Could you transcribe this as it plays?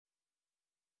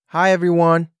Hi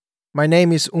everyone, my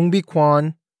name is Ungbi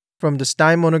Kwan from the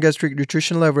Stein Monogastric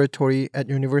Nutrition Laboratory at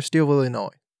University of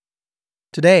Illinois.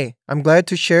 Today, I'm glad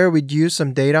to share with you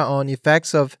some data on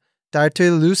effects of dietary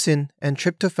leucine and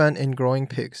tryptophan in growing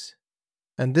pigs.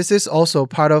 And this is also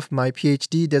part of my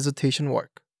PhD dissertation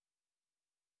work.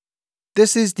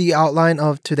 This is the outline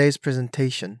of today's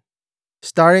presentation,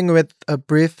 starting with a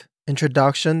brief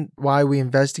introduction why we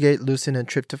investigate leucine and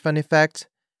tryptophan effects,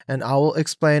 and I will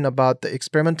explain about the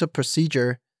experimental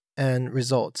procedure and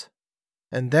results.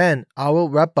 And then I will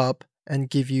wrap up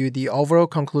and give you the overall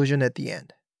conclusion at the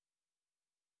end.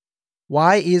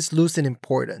 Why is leucine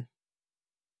important?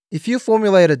 If you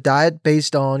formulate a diet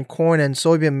based on corn and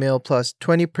soybean meal plus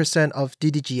 20% of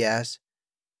DDGS,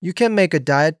 you can make a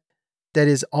diet that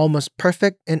is almost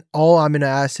perfect and all amino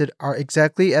acids are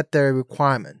exactly at their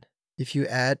requirement if you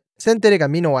add synthetic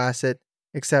amino acid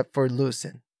except for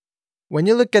leucine. When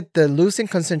you look at the leucine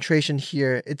concentration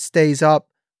here, it stays up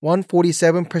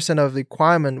 147% of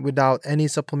requirement without any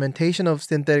supplementation of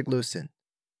synthetic leucine.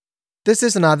 This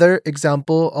is another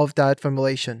example of diet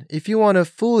formulation. If you want to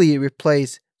fully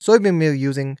replace soybean meal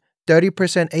using 30%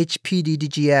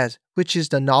 HPDDGS, which is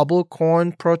the novel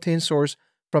corn protein source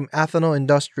from ethanol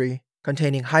industry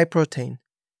containing high protein,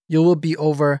 you will be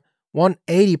over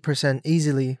 180%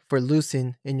 easily for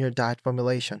leucine in your diet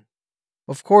formulation.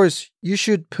 Of course, you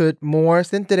should put more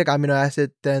synthetic amino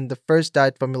acid than the first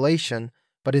diet formulation,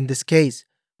 but in this case,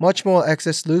 much more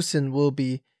excess leucine will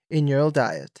be in your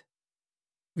diet.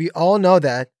 We all know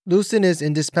that leucine is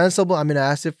indispensable amino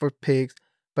acid for pigs,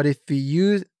 but if we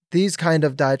use these kind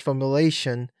of diet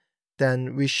formulation,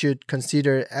 then we should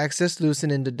consider excess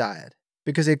leucine in the diet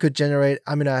because it could generate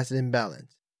amino acid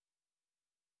imbalance.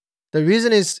 The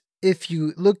reason is if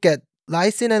you look at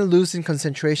lysine and leucine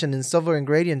concentration in several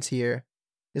ingredients here,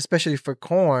 especially for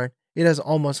corn, it has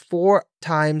almost 4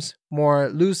 times more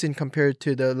leucine compared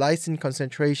to the lysine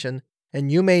concentration,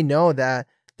 and you may know that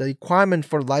the requirement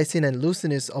for lysine and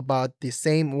leucine is about the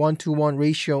same 1-to-1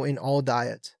 ratio in all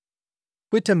diets.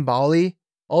 Wheat and barley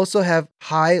also have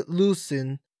high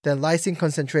leucine than lysine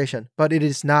concentration, but it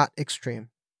is not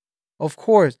extreme. Of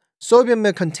course, soybean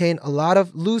meal contains a lot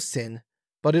of leucine,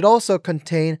 but it also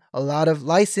contains a lot of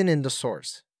lysine in the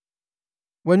source.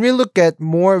 When we look at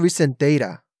more recent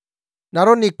data, not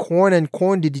only corn and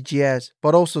corn DDGS,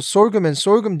 but also sorghum and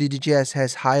sorghum DDGS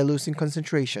has high leucine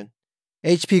concentration.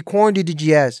 HP corn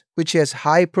DDGS, which has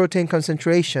high protein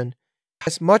concentration,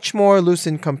 has much more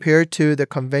leucine compared to the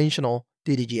conventional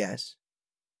DDGS.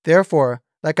 Therefore,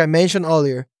 like I mentioned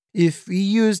earlier, if we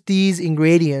use these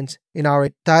ingredients in our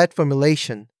diet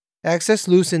formulation, excess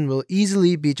leucine will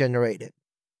easily be generated.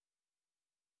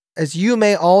 As you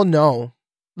may all know,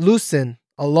 leucine,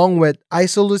 along with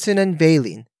isoleucine and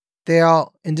valine, they are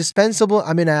indispensable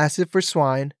amino acid for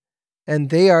swine,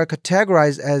 and they are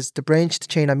categorized as the branched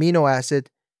chain amino acid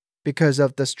because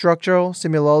of the structural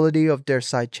similarity of their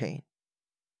side chain.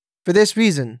 For this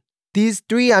reason, these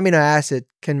 3 amino acids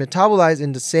can metabolize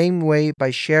in the same way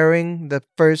by sharing the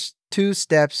first 2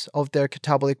 steps of their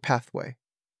catabolic pathway.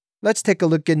 Let's take a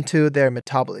look into their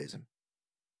metabolism.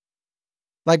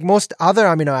 Like most other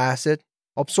amino acids,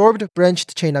 absorbed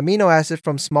branched chain amino acid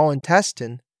from small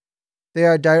intestine, they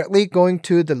are directly going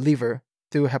to the liver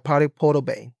through hepatic portal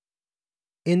vein.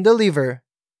 In the liver,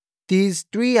 these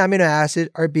 3 amino acids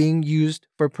are being used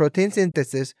for protein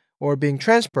synthesis or being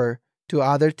transferred to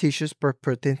other tissues for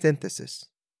protein synthesis.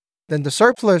 Then the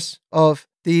surplus of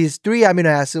these 3 amino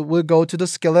acids will go to the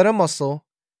skeletal muscle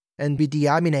and be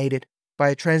deaminated by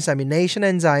a transamination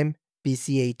enzyme,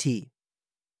 BCAT.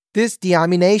 This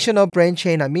deamination of branched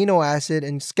chain amino acid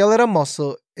in skeletal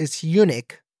muscle is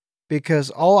unique because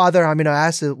all other amino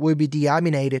acids will be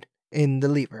deaminated in the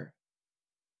liver.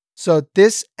 So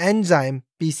this enzyme,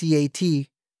 BCAT,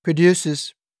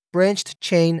 produces branched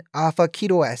chain alpha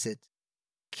keto acid.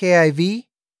 KIV,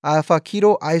 alpha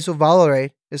keto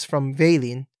isovalerate, is from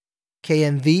valine.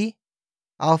 KMV,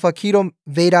 alpha keto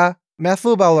beta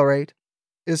methylvalerate,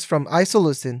 is from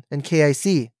isoleucine. And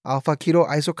KIC, alpha keto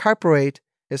isocarpurate,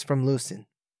 is from leucine.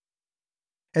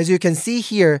 As you can see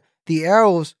here, the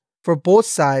arrows for both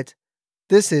sides,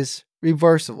 this is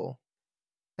reversible.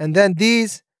 And then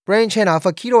these branched chain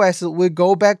alpha keto acid will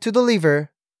go back to the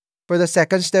liver for the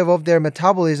second step of their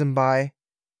metabolism by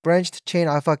branched chain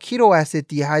alpha keto acid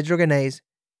dehydrogenase,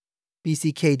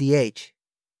 BCKDH.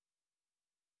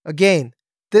 Again,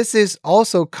 this is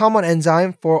also common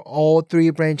enzyme for all 3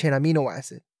 branched chain amino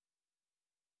acids.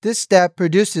 This step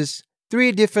produces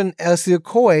 3 different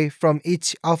acyl-CoA from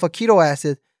each alpha keto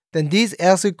acid, then these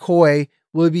acyl-CoA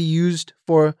will be used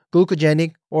for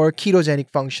glucogenic or ketogenic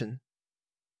function.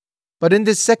 But in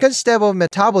this second step of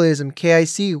metabolism,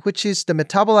 KIC, which is the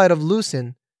metabolite of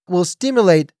leucine, will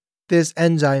stimulate this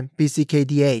enzyme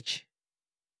BCKDH.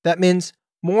 That means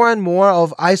more and more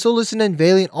of isoleucine and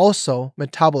valine also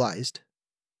metabolized,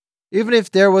 even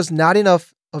if there was not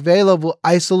enough available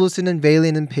isoleucine and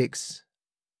valine in pigs.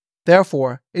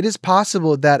 Therefore, it is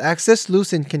possible that excess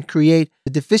leucine can create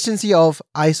a deficiency of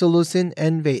isoleucine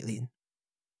and valine.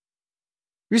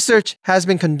 Research has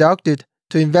been conducted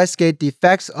to investigate the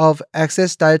effects of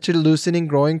excess dietary leucine in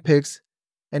growing pigs,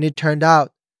 and it turned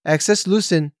out excess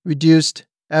leucine reduced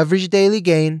average daily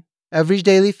gain, average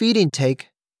daily feed intake,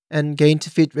 and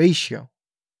gain-to-feed ratio,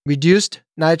 reduced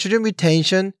nitrogen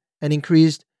retention, and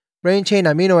increased brain-chain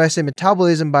amino acid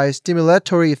metabolism by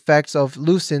stimulatory effects of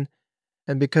leucine,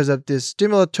 and because of this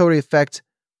stimulatory effect,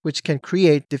 which can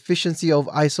create deficiency of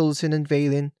isoleucine and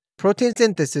valine, protein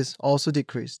synthesis also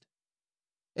decreased.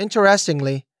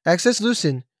 Interestingly, excess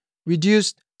leucine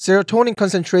reduced serotonin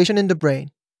concentration in the brain.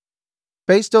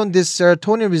 Based on this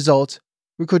serotonin result,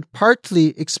 we could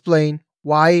partly explain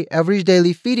why average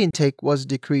daily feed intake was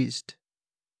decreased.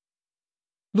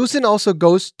 Leucine also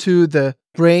goes to the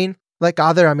brain like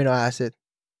other amino acids.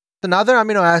 Another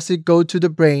amino acid go to the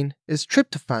brain is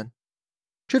tryptophan.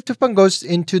 Tryptophan goes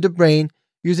into the brain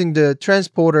using the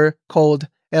transporter called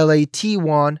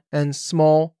LAT1, and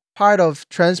small part of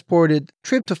transported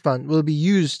tryptophan will be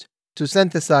used to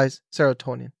synthesize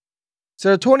serotonin.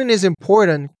 Serotonin is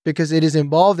important because it is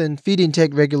involved in feed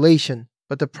intake regulation,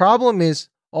 but the problem is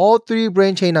all three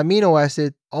brain chain amino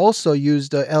acids also use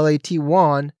the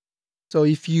LAT1, so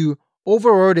if you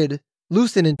overloaded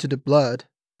leucine into the blood,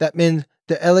 that means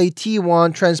the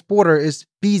LAT1 transporter is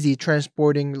busy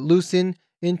transporting leucine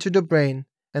into the brain,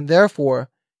 and therefore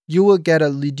you will get a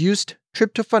reduced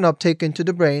tryptophan uptake into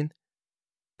the brain,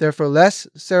 therefore less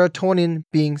serotonin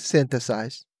being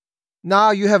synthesized.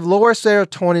 Now you have lower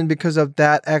serotonin because of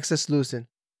that excess leucine.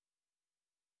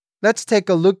 Let's take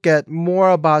a look at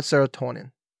more about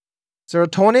serotonin.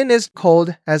 Serotonin is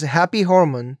called as a happy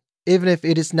hormone, even if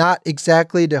it is not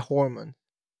exactly the hormone.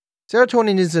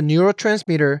 Serotonin is a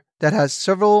neurotransmitter that has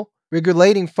several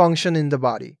regulating functions in the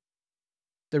body.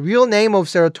 The real name of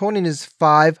serotonin is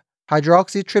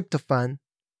 5-hydroxytryptophan,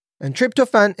 and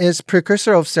tryptophan is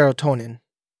precursor of serotonin.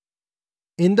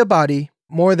 In the body,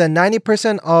 more than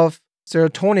 90% of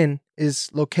serotonin is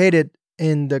located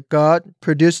in the gut,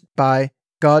 produced by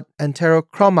gut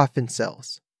enterochromaffin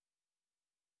cells.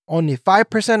 Only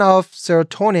 5% of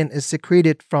serotonin is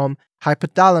secreted from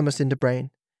hypothalamus in the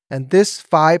brain, and this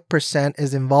 5%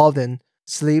 is involved in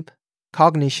sleep,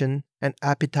 cognition, and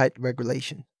appetite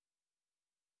regulation.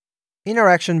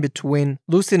 Interaction between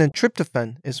leucine and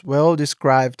tryptophan is well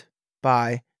described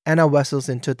by Anna Wessels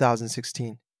in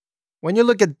 2016. When you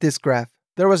look at this graph,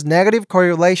 there was negative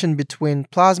correlation between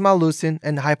plasma leucine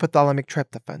and hypothalamic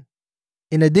tryptophan.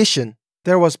 In addition,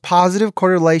 there was positive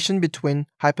correlation between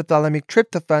hypothalamic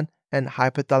tryptophan and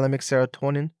hypothalamic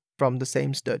serotonin from the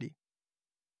same study.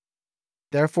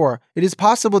 Therefore, it is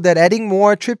possible that adding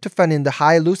more tryptophan in the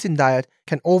high leucine diet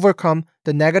can overcome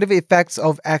the negative effects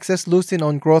of excess leucine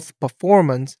on growth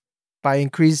performance by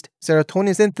increased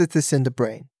serotonin synthesis in the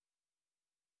brain.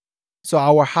 So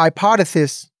our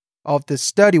hypothesis of this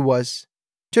study was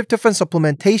tryptophan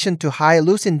supplementation to high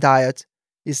leucine diets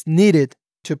is needed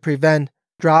to prevent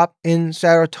drop in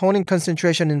serotonin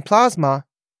concentration in plasma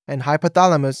and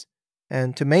hypothalamus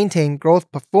and to maintain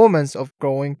growth performance of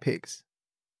growing pigs.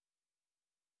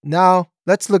 Now,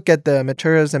 let's look at the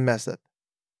materials and method.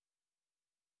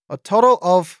 A total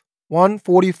of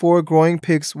 144 growing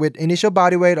pigs with initial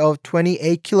body weight of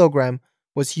 28 kg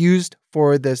was used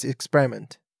for this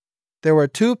experiment. There were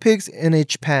 2 pigs in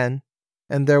each pen,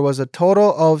 and there was a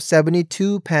total of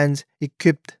 72 pens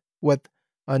equipped with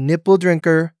a nipple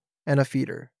drinker and a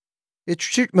feeder.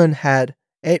 Each treatment had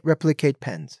 8 replicate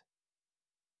pens.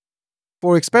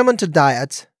 For experimental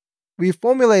diets, we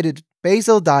formulated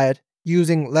basal diet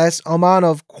using less amount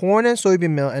of corn and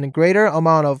soybean meal and a greater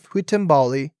amount of wheat and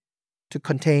barley to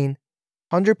contain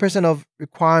 100% of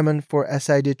requirement for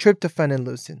SID tryptophan and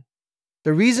leucine.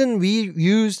 The reason we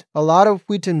used a lot of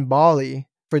wheat and barley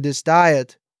for this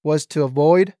diet was to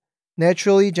avoid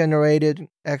naturally generated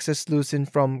excess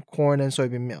leucine from corn and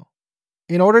soybean meal.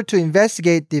 In order to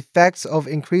investigate the effects of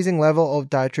increasing level of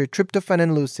dietary tryptophan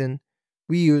and leucine,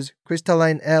 we use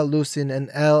crystalline L-leucine and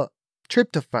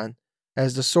L-tryptophan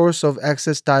as the source of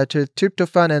excess dietary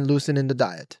tryptophan and leucine in the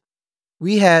diet.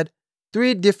 We had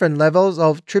 3 different levels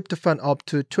of tryptophan up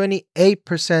to 28%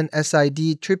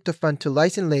 SID tryptophan to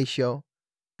lysine ratio,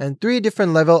 and 3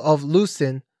 different levels of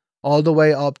leucine all the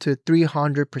way up to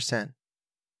 300%.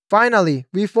 Finally,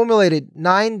 we formulated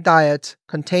 9 diets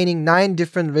containing 9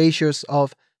 different ratios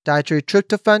of dietary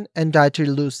tryptophan and dietary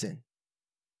leucine.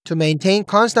 To maintain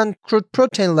constant crude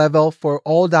protein level for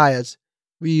all diets,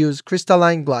 we use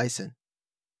crystalline glycine.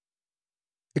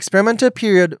 Experimental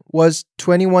period was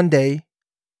 21 days.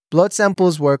 Blood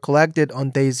samples were collected on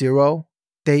day 0,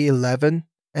 day 11,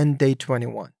 and day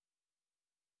 21.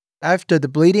 After the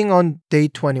bleeding on day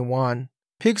 21,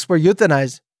 pigs were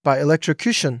euthanized by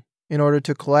electrocution in order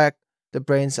to collect the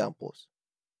brain samples.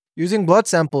 Using blood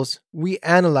samples, we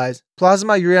analyzed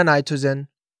plasma urea nitrogen,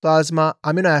 plasma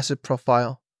amino acid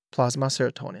profile, plasma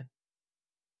serotonin.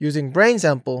 Using brain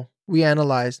sample, we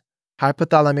analyzed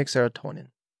hypothalamic serotonin.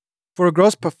 For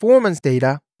gross performance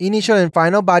data, initial and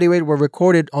final body weight were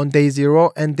recorded on day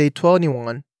 0 and day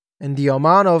 21, and the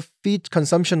amount of feed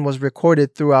consumption was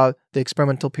recorded throughout the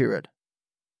experimental period.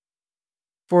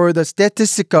 For the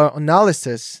statistical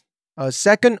analysis, a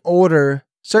second-order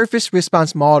surface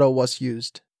response model was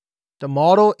used. The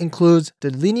model includes the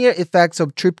linear effects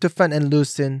of tryptophan and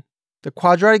leucine, the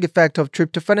quadratic effect of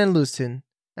tryptophan and leucine,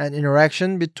 and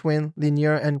interaction between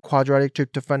linear and quadratic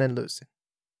tryptophan and leucine.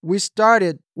 We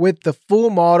started with the full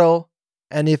model,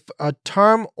 and if a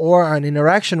term or an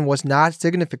interaction was not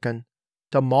significant,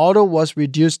 the model was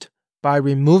reduced by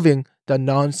removing the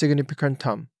non-significant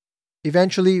term.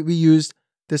 Eventually, we used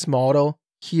this model.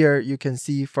 Here you can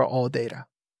see for all data.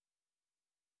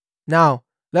 Now,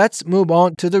 let's move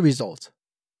on to the results.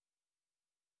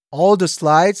 All the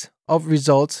slides of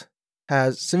results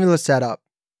has similar setup.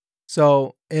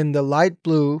 So in the light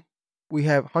blue, we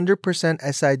have 100%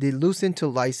 SID leucine to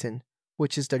lysine,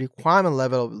 which is the requirement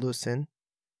level of leucine.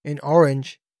 In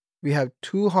orange, we have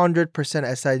 200%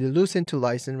 SID leucine to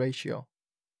lysine ratio.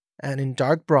 And in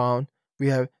dark brown, we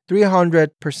have 300%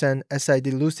 SID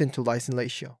leucine to lysine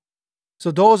ratio. So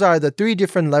those are the 3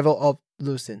 different levels of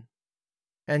leucine.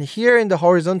 And here in the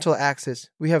horizontal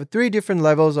axis, we have 3 different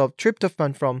levels of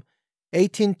tryptophan from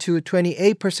 18 to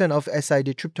 28% of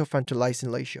SID tryptophan to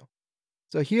lysine ratio.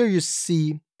 So here you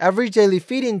see average daily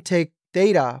feed intake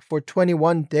data for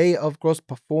 21 days of gross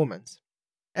performance.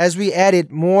 As we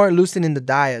added more leucine in the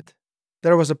diet,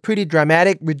 there was a pretty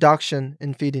dramatic reduction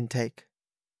in feed intake.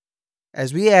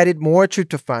 As we added more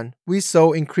tryptophan, we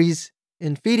saw increase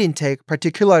in feed intake,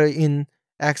 particularly in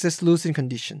excess leucine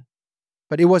condition.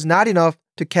 But it was not enough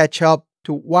to catch up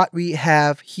to what we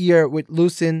have here with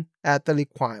leucine at the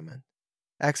requirement.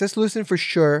 Excess leucine for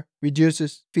sure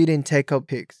reduces feed intake of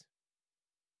pigs.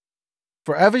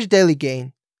 For average daily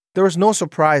gain, there was no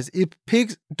surprise. If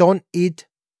pigs don't eat,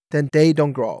 then they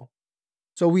don't grow.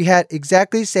 So we had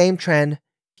exactly same trend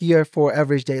here for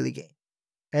average daily gain.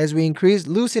 As we increase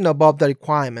leucine above the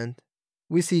requirement,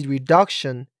 we see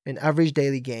reduction in average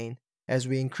daily gain. As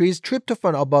we increase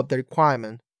tryptophan above the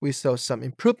requirement, we saw some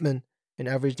improvement in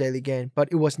average daily gain, but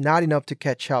it was not enough to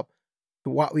catch up to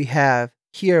what we have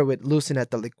here with leucine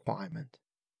at the requirement.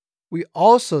 We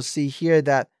also see here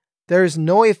that there is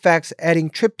no effects adding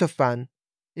tryptophan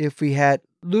if we had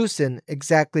leucine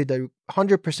exactly the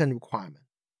 100% requirement.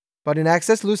 But in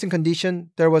excess leucine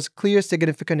condition, there was clear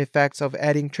significant effects of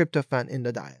adding tryptophan in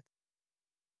the diet.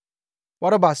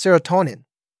 What about serotonin?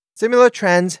 Similar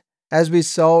trends as we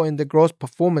saw in the gross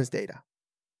performance data.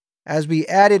 As we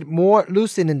added more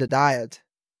leucine in the diet,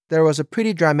 there was a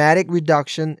pretty dramatic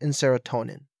reduction in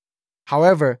serotonin.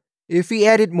 However, if we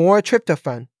added more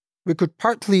tryptophan, we could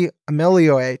partly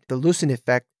ameliorate the leucine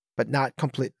effect, but not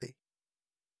completely.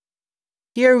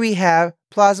 Here we have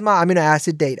plasma amino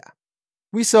acid data.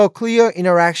 We saw clear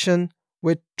interaction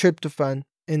with tryptophan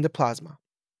in the plasma.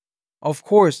 Of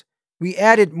course, we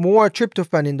added more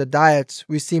tryptophan in the diets.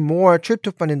 We see more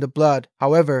tryptophan in the blood.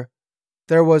 However,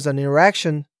 there was an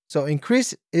interaction, so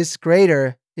increase is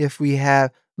greater if we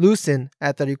have leucine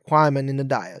at the requirement in the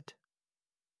diet.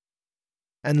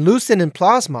 And leucine in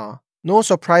plasma, no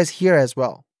surprise here as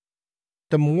well.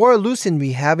 The more leucine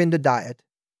we have in the diet,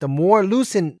 the more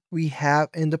leucine we have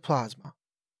in the plasma.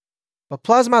 But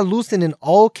plasma leucine in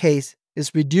all cases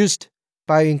is reduced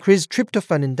by increased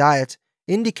tryptophan in diet,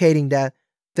 indicating that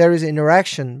there is an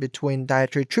interaction between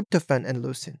dietary tryptophan and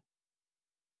leucine.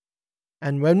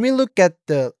 And when we look at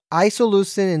the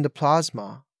isoleucine in the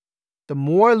plasma, the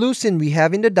more leucine we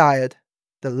have in the diet,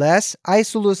 the less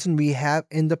isoleucine we have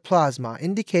in the plasma,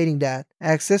 indicating that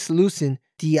excess leucine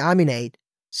deaminate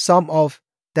some of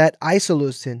that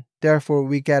isoleucine. Therefore,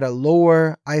 we get a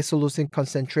lower isoleucine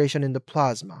concentration in the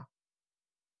plasma.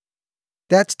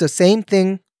 That's the same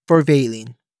thing for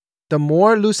valine. The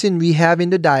more leucine we have in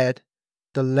the diet,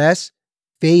 the less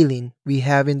valine we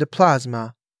have in the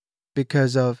plasma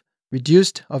because of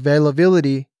reduced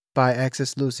availability by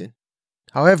excess leucine.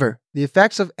 However, the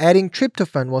effects of adding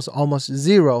tryptophan was almost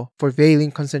zero for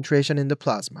valine concentration in the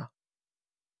plasma.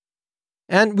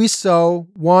 And we saw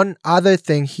one other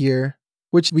thing here,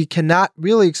 which we cannot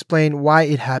really explain why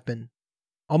it happened.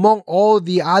 Among all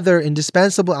the other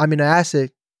indispensable amino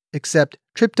acids, except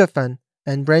tryptophan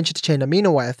and branched chain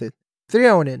amino acid,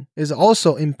 threonine is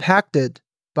also impacted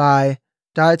by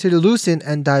dietary leucine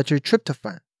and dietary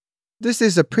tryptophan. This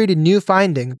is a pretty new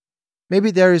finding.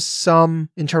 Maybe there is some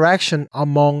interaction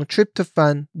among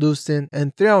tryptophan, leucine,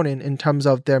 and threonine in terms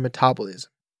of their metabolism.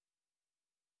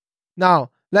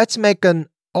 Now, let's make an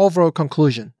overall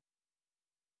conclusion.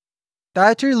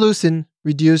 Dietary leucine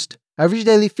reduced average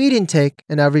daily feed intake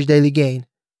and average daily gain,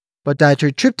 but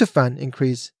dietary tryptophan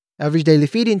increased average daily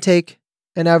feed intake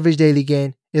and average daily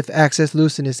gain if excess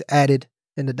leucine is added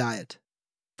in the diet.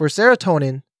 For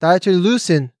serotonin, dietary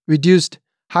leucine reduced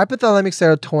hypothalamic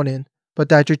serotonin, but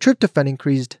dietary tryptophan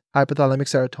increased hypothalamic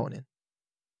serotonin.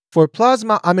 For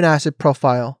plasma amino acid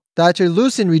profile, dietary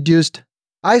leucine reduced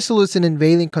isoleucine and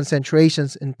valine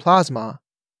concentrations in plasma,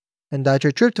 and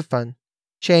dietary tryptophan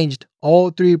changed all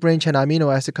three branch chain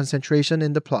amino acid concentration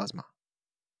in the plasma.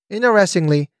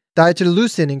 Interestingly, dietary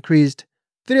leucine increased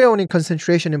threonine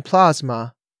concentration in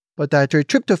plasma, but dietary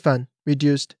tryptophan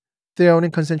reduced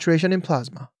threonine concentration in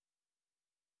plasma.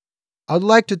 I would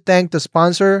like to thank the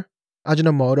sponsor,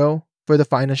 Ajinomoto, for the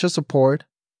financial support,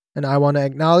 and I want to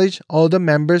acknowledge all the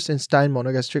members in Stein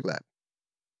Monogastric Lab.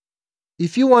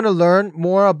 If you want to learn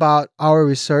more about our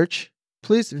research,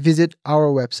 please visit our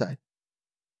website.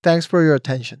 Thanks for your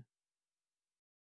attention.